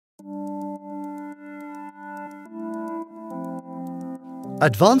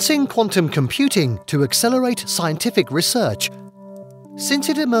Advancing quantum computing to accelerate scientific research. Since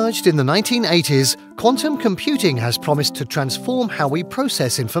it emerged in the 1980s, quantum computing has promised to transform how we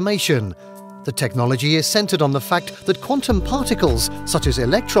process information. The technology is centered on the fact that quantum particles, such as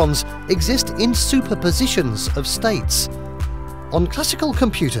electrons, exist in superpositions of states. On classical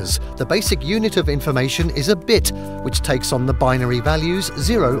computers, the basic unit of information is a bit, which takes on the binary values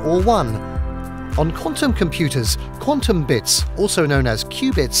 0 or 1. On quantum computers, quantum bits, also known as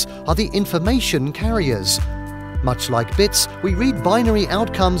qubits, are the information carriers. Much like bits, we read binary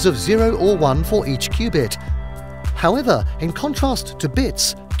outcomes of 0 or 1 for each qubit. However, in contrast to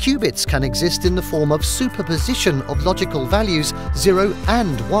bits, qubits can exist in the form of superposition of logical values 0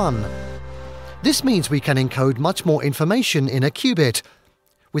 and 1. This means we can encode much more information in a qubit.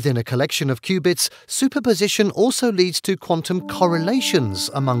 Within a collection of qubits, superposition also leads to quantum correlations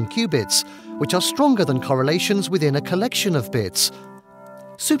among qubits, which are stronger than correlations within a collection of bits.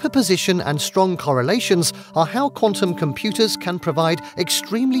 Superposition and strong correlations are how quantum computers can provide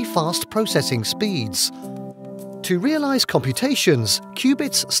extremely fast processing speeds. To realize computations,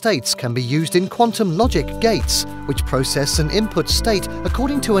 qubits states can be used in quantum logic gates, which process an input state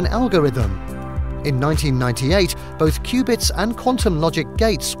according to an algorithm. In 1998, both qubits and quantum logic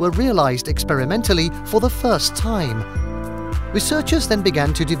gates were realized experimentally for the first time. Researchers then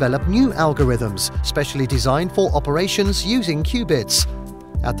began to develop new algorithms, specially designed for operations using qubits.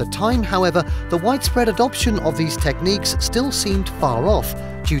 At the time, however, the widespread adoption of these techniques still seemed far off,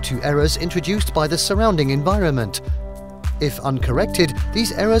 due to errors introduced by the surrounding environment. If uncorrected,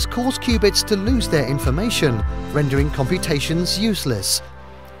 these errors cause qubits to lose their information, rendering computations useless.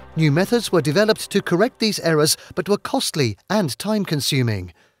 New methods were developed to correct these errors, but were costly and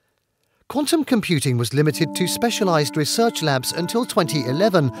time-consuming. Quantum computing was limited to specialized research labs until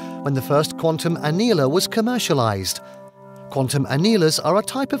 2011, when the first quantum annealer was commercialized. Quantum annealers are a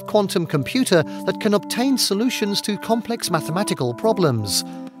type of quantum computer that can obtain solutions to complex mathematical problems.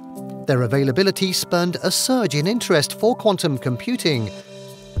 Their availability spurred a surge in interest for quantum computing.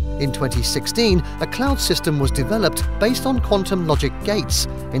 In 2016, a cloud system was developed based on quantum logic gates,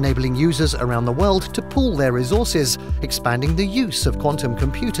 enabling users around the world to pool their resources, expanding the use of quantum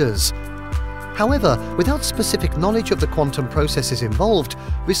computers. However, without specific knowledge of the quantum processes involved,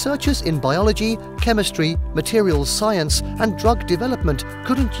 researchers in biology, chemistry, materials science, and drug development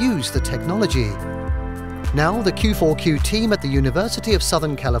couldn't use the technology. Now, the Q4Q team at the University of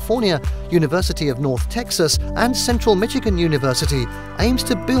Southern California, University of North Texas, and Central Michigan University aims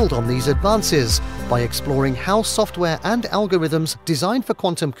to build on these advances by exploring how software and algorithms designed for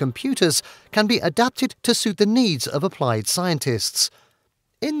quantum computers can be adapted to suit the needs of applied scientists.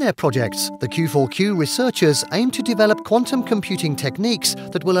 In their projects, the Q4Q researchers aim to develop quantum computing techniques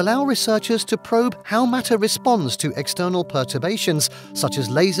that will allow researchers to probe how matter responds to external perturbations such as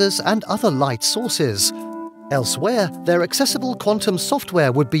lasers and other light sources. Elsewhere, their accessible quantum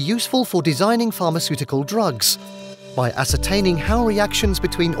software would be useful for designing pharmaceutical drugs. By ascertaining how reactions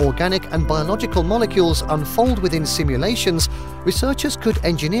between organic and biological molecules unfold within simulations, researchers could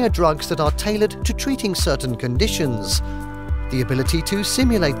engineer drugs that are tailored to treating certain conditions. The ability to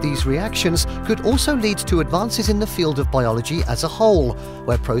simulate these reactions could also lead to advances in the field of biology as a whole,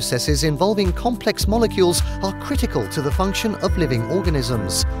 where processes involving complex molecules are critical to the function of living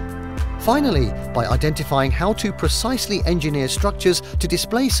organisms. Finally, by identifying how to precisely engineer structures to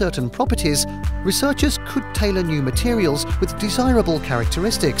display certain properties, researchers could tailor new materials with desirable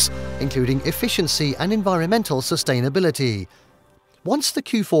characteristics, including efficiency and environmental sustainability. Once the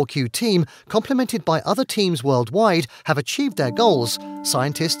Q4Q team, complemented by other teams worldwide, have achieved their goals,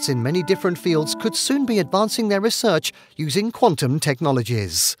 scientists in many different fields could soon be advancing their research using quantum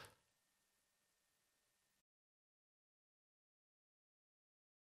technologies.